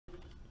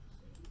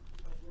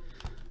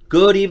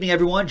Good evening,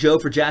 everyone. Joe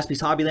for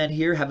Jaspys Hobbyland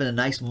here, having a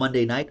nice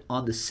Monday night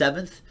on the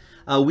 7th.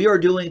 We are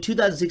doing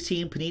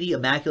 2016 Panini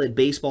Immaculate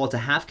Baseball. It's a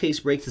half case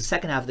break. It's the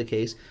second half of the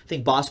case. I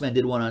think Bossman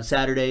did one on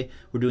Saturday.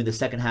 We're doing the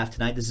second half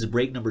tonight. This is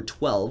break number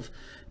 12.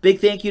 Big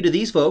thank you to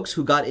these folks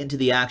who got into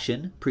the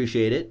action.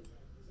 Appreciate it.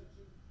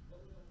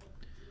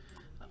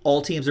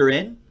 All teams are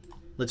in.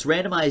 Let's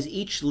randomize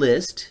each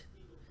list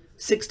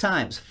 6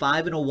 times.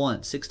 5 and a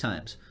 1. 6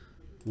 times.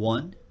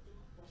 1,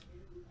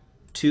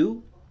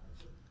 2,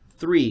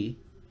 3,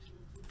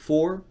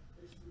 4,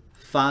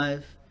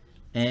 5,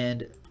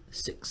 and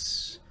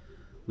 6.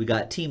 We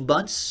got Team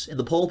Bunts in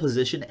the pole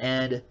position,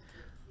 and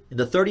in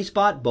the 30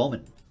 spot,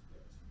 Bowman.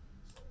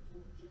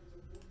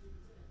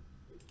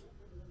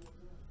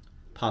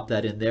 Pop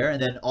that in there, and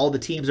then all the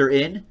teams are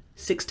in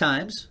 6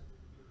 times.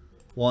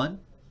 1,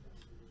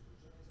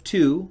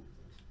 2,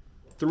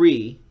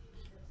 3,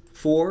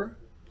 4,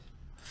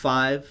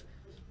 5,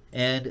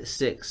 and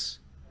 6.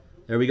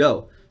 There we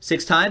go.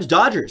 6 times.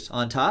 Dodgers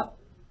on top.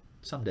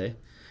 Someday.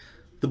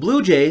 The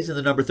Blue Jays in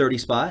the number 30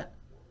 spot.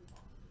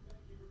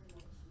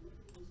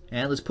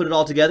 And let's put it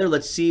all together.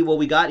 Let's see what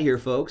we got here,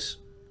 folks.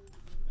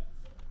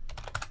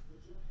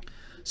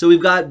 So we've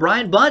got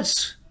Brian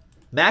Bunts.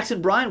 Max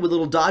and Brian with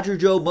little Dodger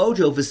Joe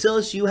Mojo.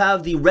 Vasilis, you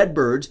have the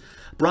Redbirds.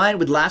 Brian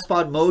with Last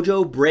Spot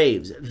Mojo,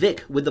 Braves.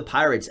 Vic with the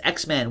Pirates.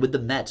 X-Man with the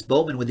Mets.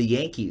 Bowman with the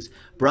Yankees.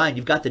 Brian,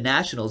 you've got the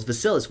Nationals.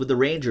 Vasilis with the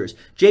Rangers.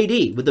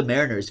 JD with the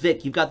Mariners.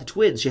 Vic, you've got the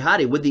Twins.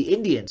 Shahadi with the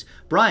Indians.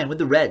 Brian with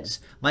the Reds.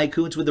 Mike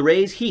Kuntz with the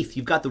Rays. Heath,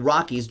 you've got the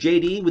Rockies.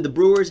 JD with the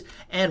Brewers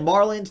and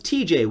Marlins.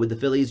 TJ with the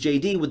Phillies.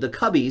 JD with the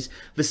Cubbies.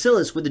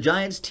 Vasilis with the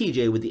Giants.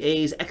 TJ with the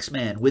A's.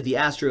 X-Man with the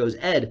Astros.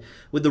 Ed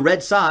with the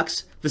Red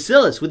Sox.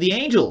 Vasilis with the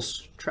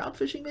Angels. Trout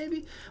fishing,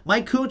 maybe?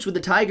 Mike Kuntz with the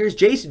Tigers.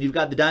 Jason, you've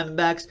got the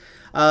Diamondbacks.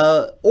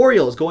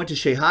 Orioles going to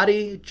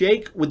Shehadi.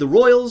 Jake with the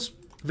Royals.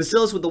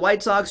 Vasilis with the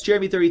White Sox.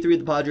 Jeremy 33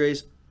 with the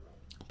Padres.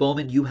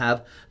 Bowman, you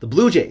have the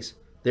Blue Jays.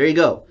 There you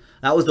go.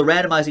 That was the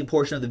randomizing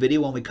portion of the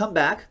video. When we come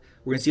back,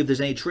 we're going to see if there's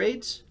any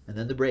trades and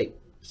then the break.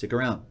 Stick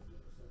around.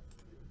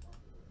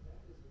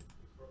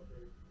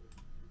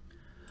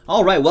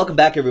 All right, welcome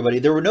back, everybody.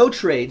 There were no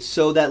trades,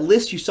 so that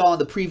list you saw on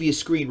the previous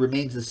screen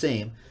remains the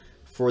same.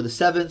 For the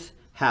 7th,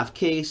 half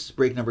case,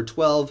 break number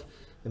 12,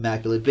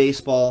 Immaculate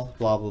Baseball,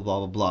 blah, blah, blah,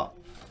 blah, blah.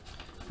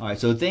 All right,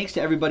 so thanks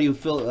to everybody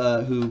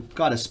who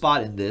got a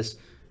spot in this.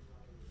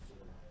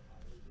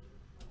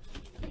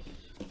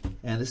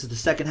 And this is the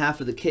second half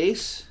of the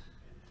case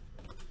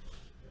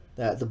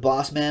that the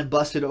boss man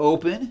busted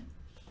open.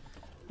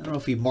 I don't know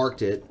if he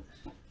marked it.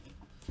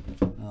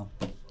 Oh,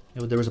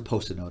 there was a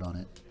Post-it note on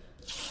it.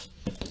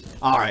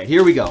 All right,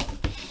 here we go.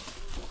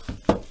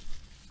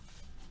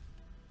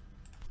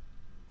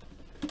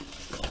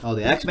 Oh,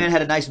 the X-Man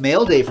had a nice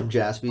mail day from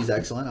Jaspys.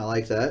 Excellent. I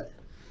like that.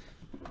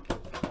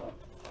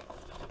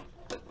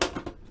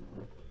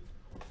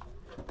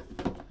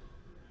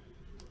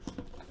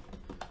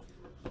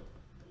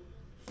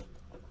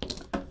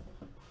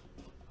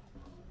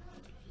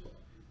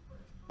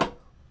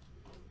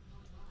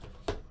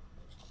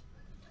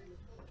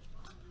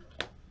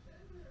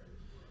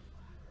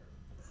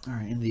 All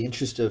right, in the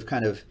interest of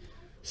kind of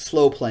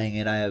slow playing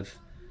it, I have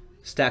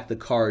stacked the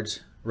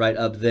cards right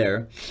up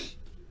there.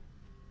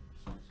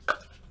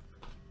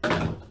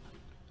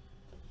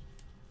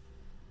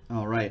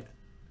 All right.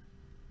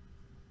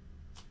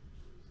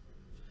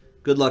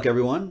 Good luck,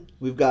 everyone.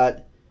 We've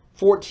got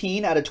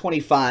 14 out of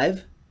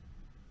 25.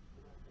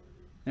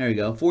 There you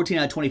go. 14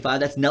 out of 25.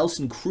 That's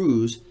Nelson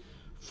Cruz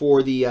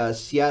for the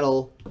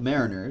Seattle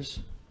Mariners.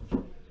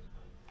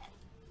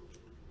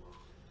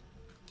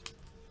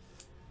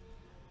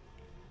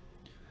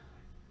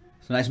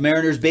 So nice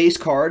Mariners base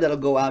card. That'll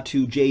go out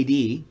to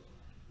JD.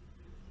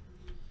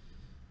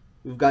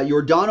 We've got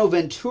Yordano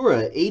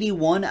Ventura,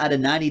 81 out of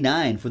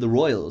 99 for the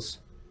Royals.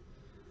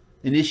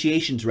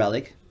 Initiations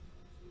relic.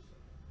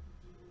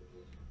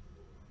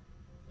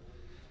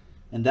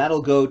 And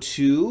that'll go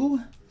to...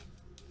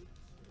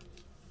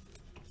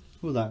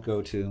 Who will that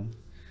go to?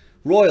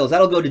 Royals.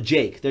 That'll go to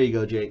Jake. There you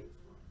go, Jake.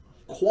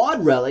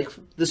 Quad relic,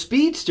 the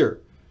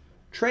Speedster.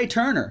 Trey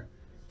Turner,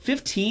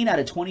 15 out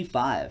of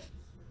 25.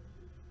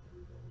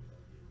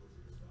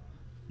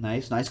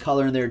 Nice. Nice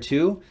color in there,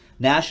 too.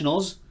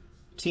 Nationals.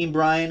 Team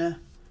Brian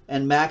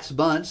and Max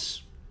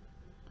Bunts.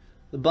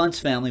 The Bunts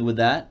family with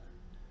that.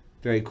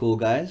 Very cool,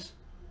 guys.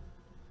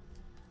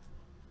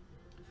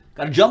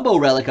 Got a jumbo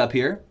relic up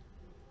here.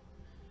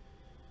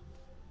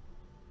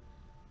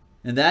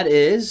 And that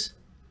is...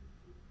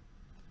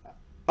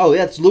 Oh,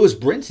 yeah, it's Lewis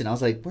Brinson. I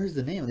was like, where's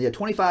the name? Yeah,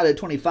 25 out of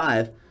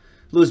 25.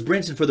 Lewis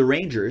Brinson for the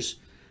Rangers.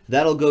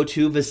 That'll go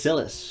to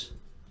Vasilis.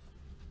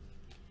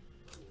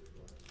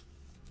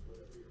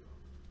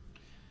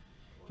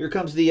 Here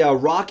comes the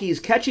Rockies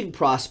catching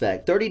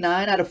prospect.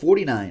 39 out of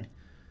 49.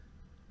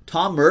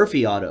 Tom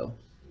Murphy auto.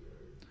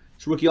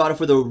 It's rookie auto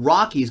for the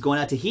Rockies going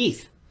out to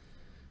Heath.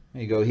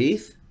 There you go,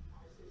 Heath.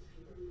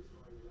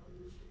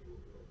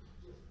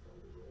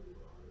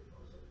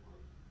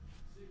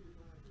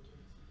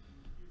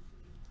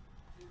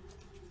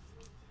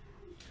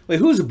 Wait,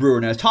 who's a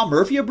Brewer now? Is Tom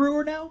Murphy a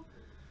Brewer now?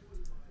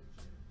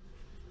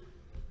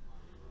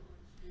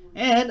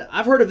 And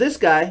I've heard of this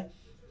guy.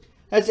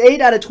 That's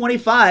 8 out of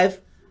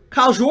 25.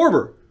 Kyle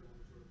Schwarber.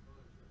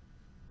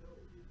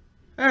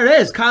 There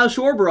it is. Kyle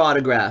Schwarber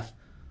autograph.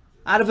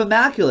 Out of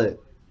Immaculate.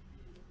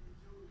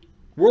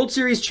 World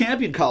Series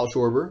champion Kyle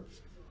Schwarber.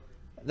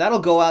 That'll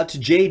go out to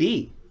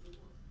JD.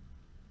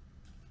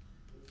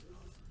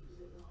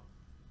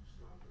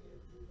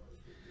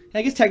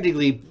 I guess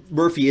technically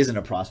Murphy isn't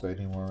a prospect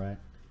anymore, right?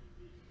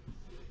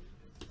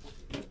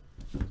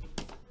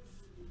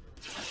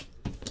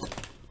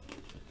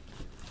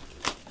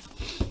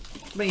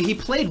 I mean, he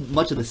played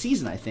much of the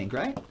season, I think,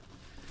 right?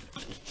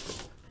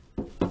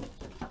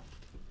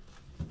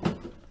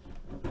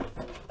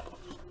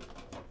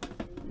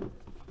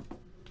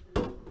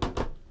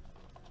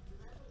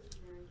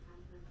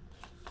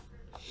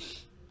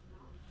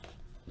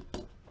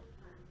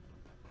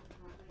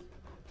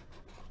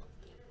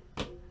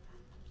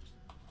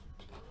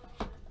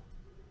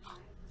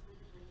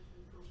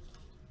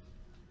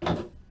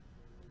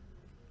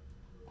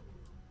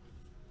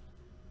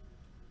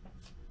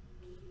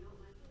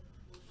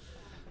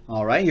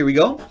 All right, here we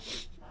go.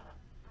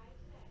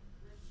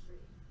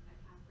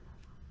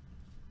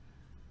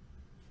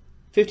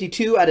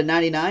 /52 out of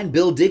 99,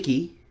 Bill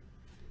Dickey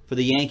for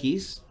the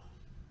Yankees.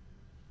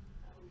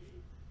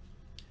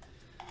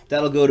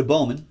 That'll go to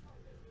Bowman.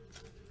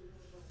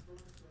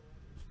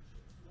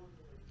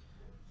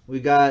 We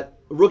got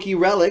rookie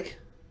relic,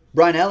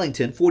 Brian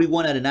Ellington,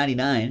 41 out of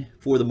 99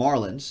 for the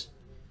Marlins.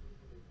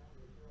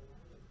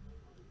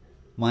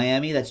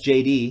 Miami, that's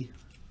JD.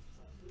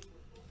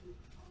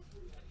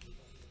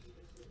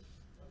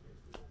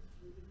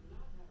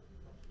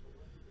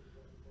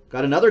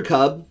 Got another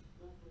Cub.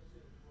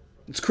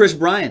 It's Chris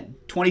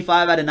Bryant,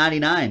 25 out of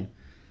 99.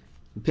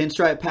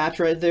 Pinstripe patch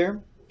right there.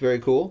 Very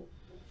cool.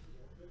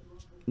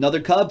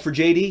 Another Cub for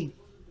JD.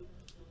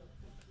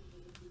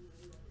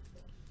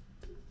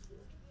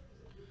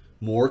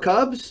 More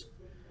Cubs?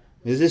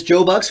 Is this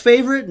Joe Buck's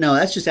favorite? No,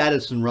 that's just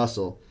Addison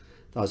Russell.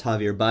 That was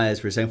Javier Baez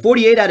for a second.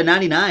 48 out of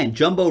 99.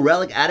 Jumbo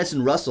relic,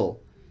 Addison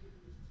Russell.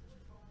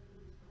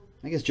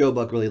 I guess Joe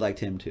Buck really liked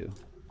him too.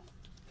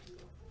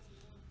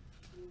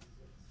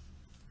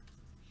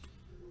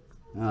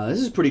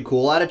 This is pretty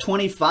cool. Out of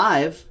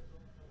 25.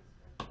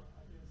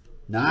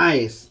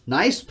 Nice.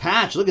 Nice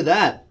patch. Look at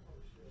that.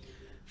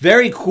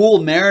 Very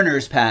cool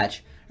Mariners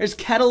patch. There's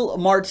Ketel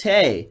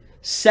Marte.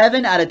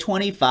 7 out of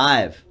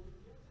 25.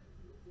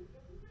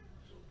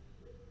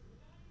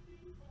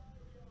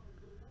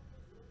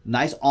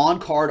 Nice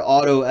on-card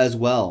auto as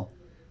well.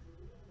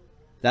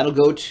 That'll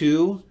go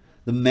to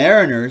the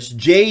Mariners.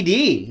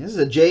 JD. This is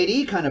a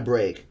JD kind of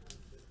break.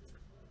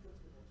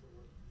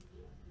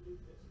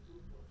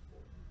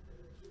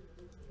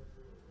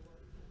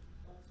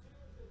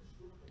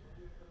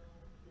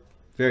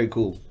 Very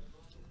cool.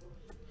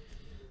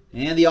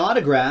 And the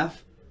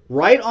autograph,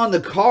 right on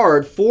the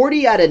card,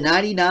 40 out of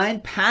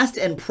 99, past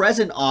and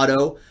present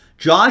auto,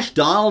 Josh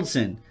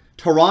Donaldson,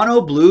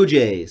 Toronto Blue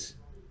Jays.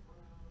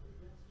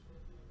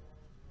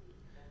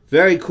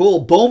 Very cool.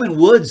 Bowman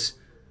Woods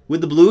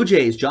with the Blue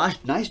Jays.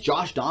 Nice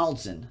Josh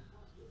Donaldson.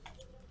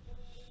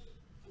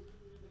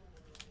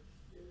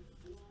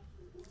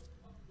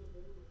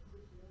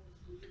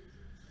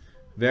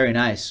 Very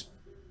nice.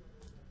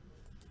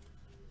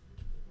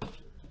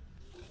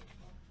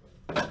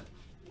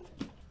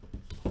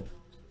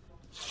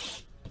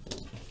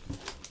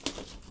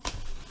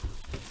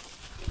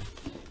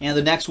 And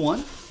the next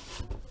one.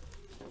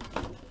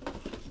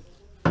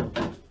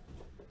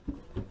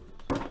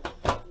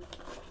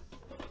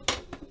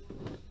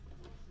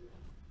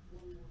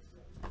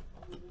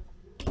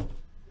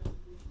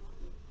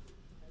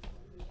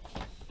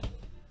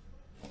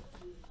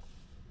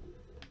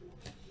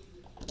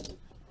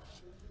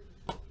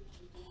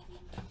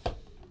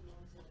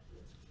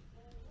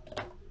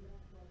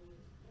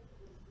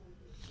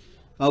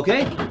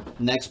 Okay,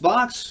 next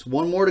box.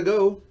 One more to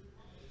go.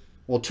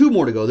 Well, two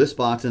more to go. This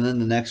box and then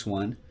the next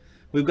one.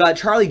 We've got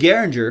Charlie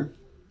Gehringer.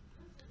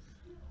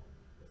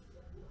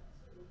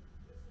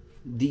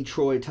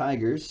 Detroit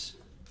Tigers.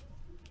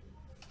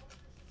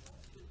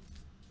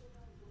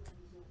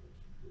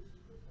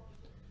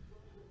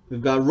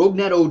 We've got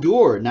Rougned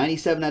Odor,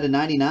 97 out of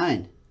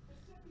 99.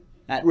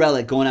 At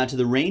relic going out to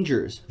the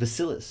Rangers.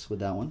 Vasilis with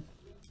that one.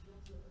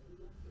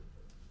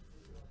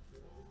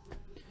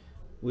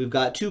 We've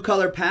got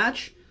two-color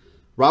patch.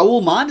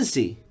 Raul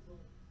Mondesi.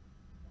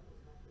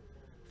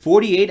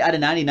 48 out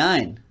of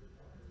 99.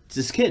 It's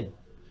this kid.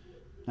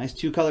 Nice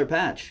two-color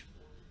patch.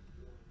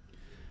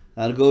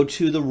 That'll go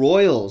to the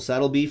Royals.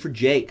 That'll be for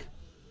Jake.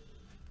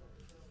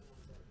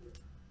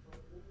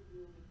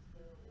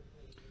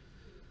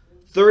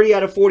 $30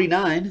 out of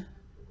 49.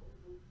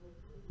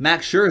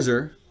 Max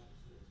Scherzer.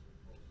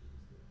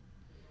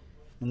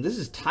 And this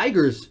is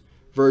Tigers'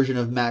 version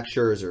of Max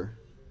Scherzer.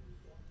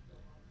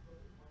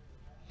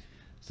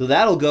 So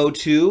that'll go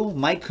to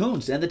Mike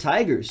Kuntz and the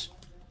Tigers.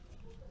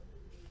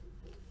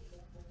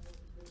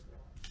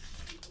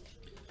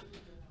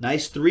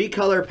 Nice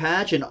three-color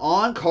patch and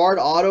on-card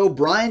auto,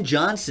 Brian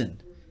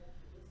Johnson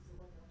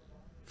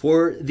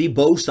for the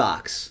Bo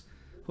Sox.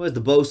 Who has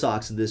the Bo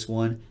Sox in this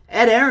one?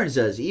 Ed Aarons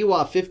does.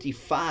 Ewok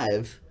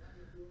 55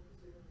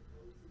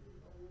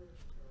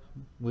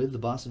 with the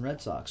Boston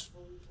Red Sox.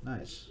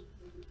 Nice.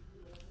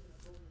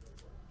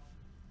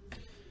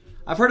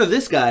 I've heard of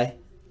this guy.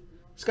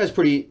 This guy's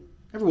pretty...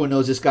 Everyone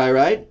knows this guy,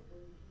 right?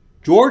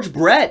 George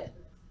Brett.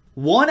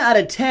 1 out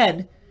of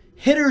 10.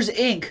 Hitters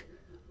Inc.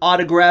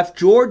 Autograph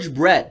George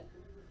Brett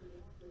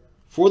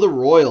for the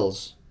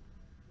Royals.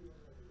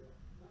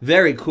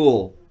 Very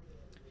cool.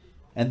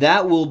 And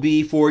that will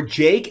be for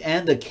Jake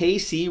and the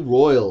KC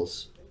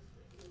Royals.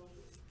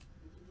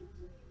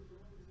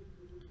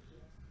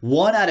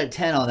 1 out of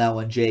 10 on that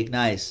one, Jake.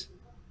 Nice.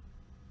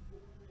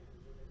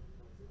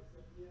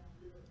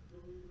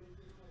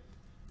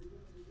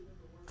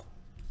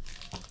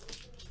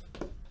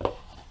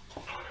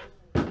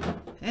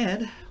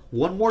 And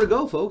one more to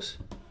go, folks.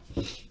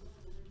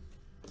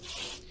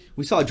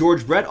 We saw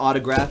George Brett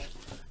autograph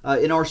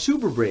in our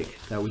Super Break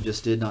that we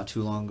just did not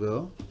too long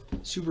ago.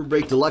 Super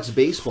Break Deluxe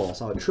Baseball.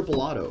 Saw a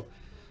triple auto.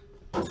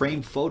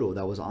 Framed photo.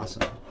 That was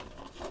awesome.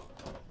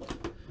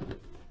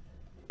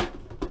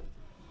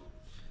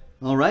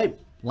 All right.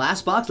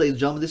 Last box, ladies and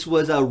gentlemen. This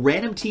was a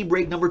random team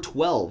break number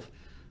 12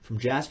 from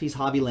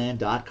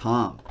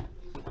JaspysHobbyland.com.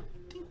 I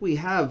think we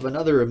have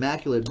another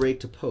Immaculate break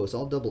to post.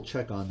 I'll double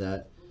check on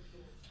that.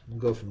 We'll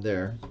go from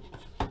there.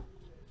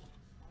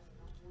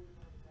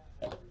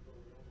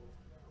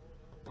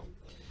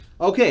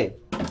 Okay,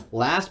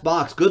 last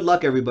box. Good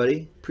luck,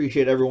 everybody.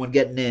 Appreciate everyone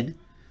getting in.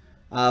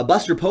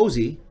 Buster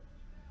Posey,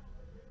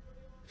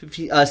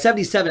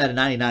 77 out of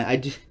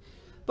 99.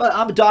 But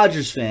I'm a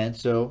Dodgers fan,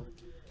 so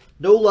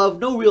no love,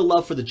 no real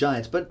love for the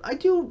Giants. But I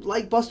do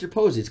like Buster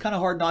Posey. It's kind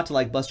of hard not to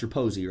like Buster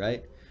Posey,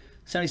 right?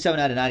 77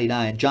 out of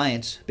 99.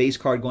 Giants, base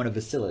card going to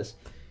Vasilis.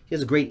 He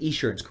has a great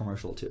Esurance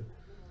commercial, too.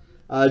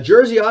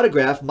 Jersey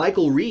autograph,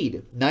 Michael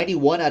Reed,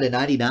 91 out of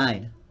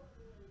 99.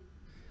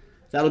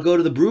 That'll go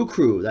to the Brew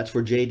Crew. That's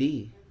for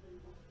JD.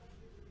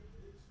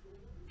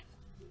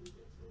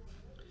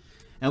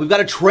 And we've got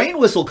a train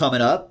whistle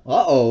coming up.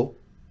 Uh-oh.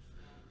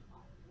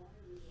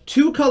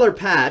 2-color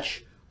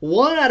patch,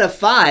 1 out of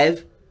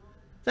 5.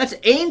 That's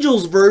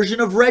Angels' version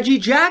of Reggie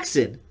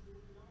Jackson.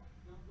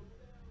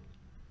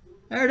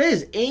 There it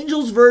is.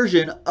 Angels'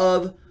 version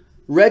of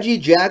Reggie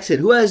Jackson.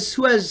 Who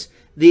has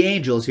the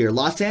Angels here?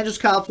 Los Angeles,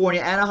 California,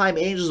 Anaheim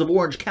Angels of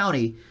Orange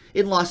County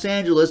in Los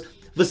Angeles.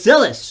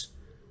 Vasilis.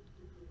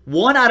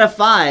 1 out of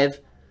 5.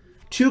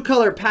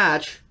 2-color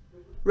patch.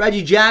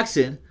 Reggie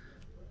Jackson.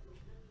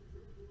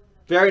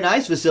 Very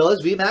nice,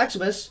 Vasilis. V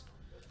Maximus.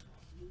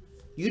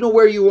 You know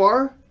where you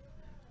are.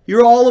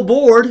 You're all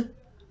aboard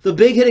the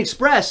Big Hit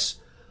Express.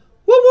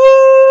 Woo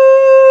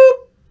woo!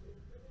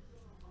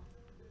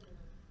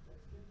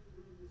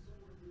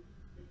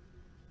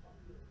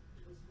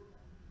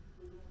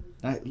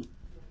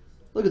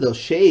 Look at those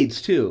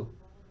shades, too.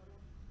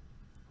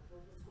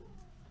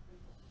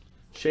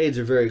 Shades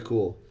are very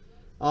cool.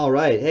 All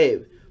right.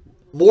 Hey,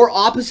 more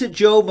Opposite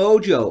Joe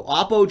Mojo.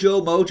 Oppo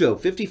Joe Mojo.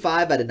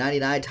 55 out of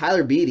 99.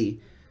 Tyler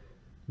Beatty.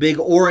 Big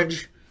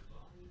orange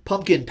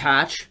pumpkin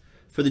patch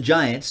for the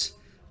Giants.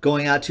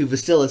 Going out to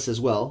Vasilis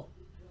as well.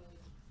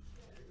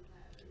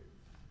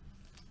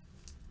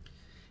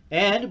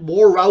 And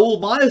more Raul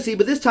Mondesi,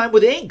 but this time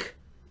with ink.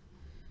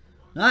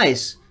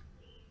 Nice.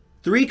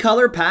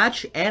 3-color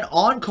patch and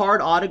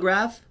on-card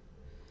autograph.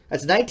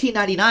 That's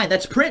 $19.99.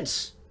 That's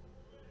Prince.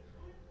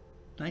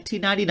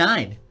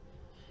 $19.99.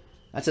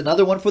 That's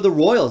another one for the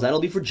Royals.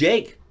 That'll be for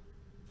Jake.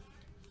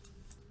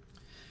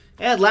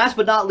 And last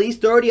but not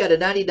least, 30 out of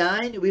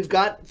 99, we've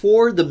got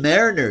for the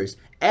Mariners,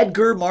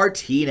 Edgar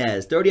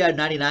Martinez. 30 out of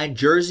 99,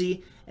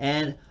 jersey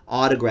and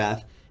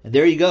autograph. And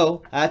there you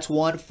go. That's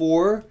one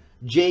for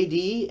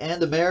JD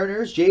and the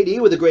Mariners. JD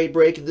with a great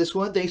break in this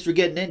one. Thanks for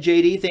getting in,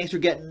 JD. Thanks for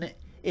getting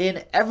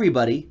in,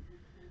 everybody.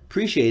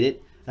 Appreciate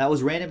it. That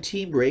was Random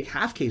Team Break,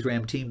 half-case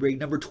Random Team Break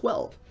number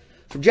 12.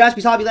 From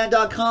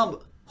JaspysHobbyland.com,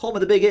 home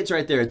of the big hits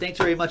right there. Thanks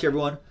very much,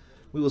 everyone.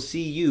 We will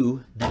see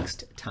you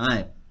next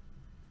time.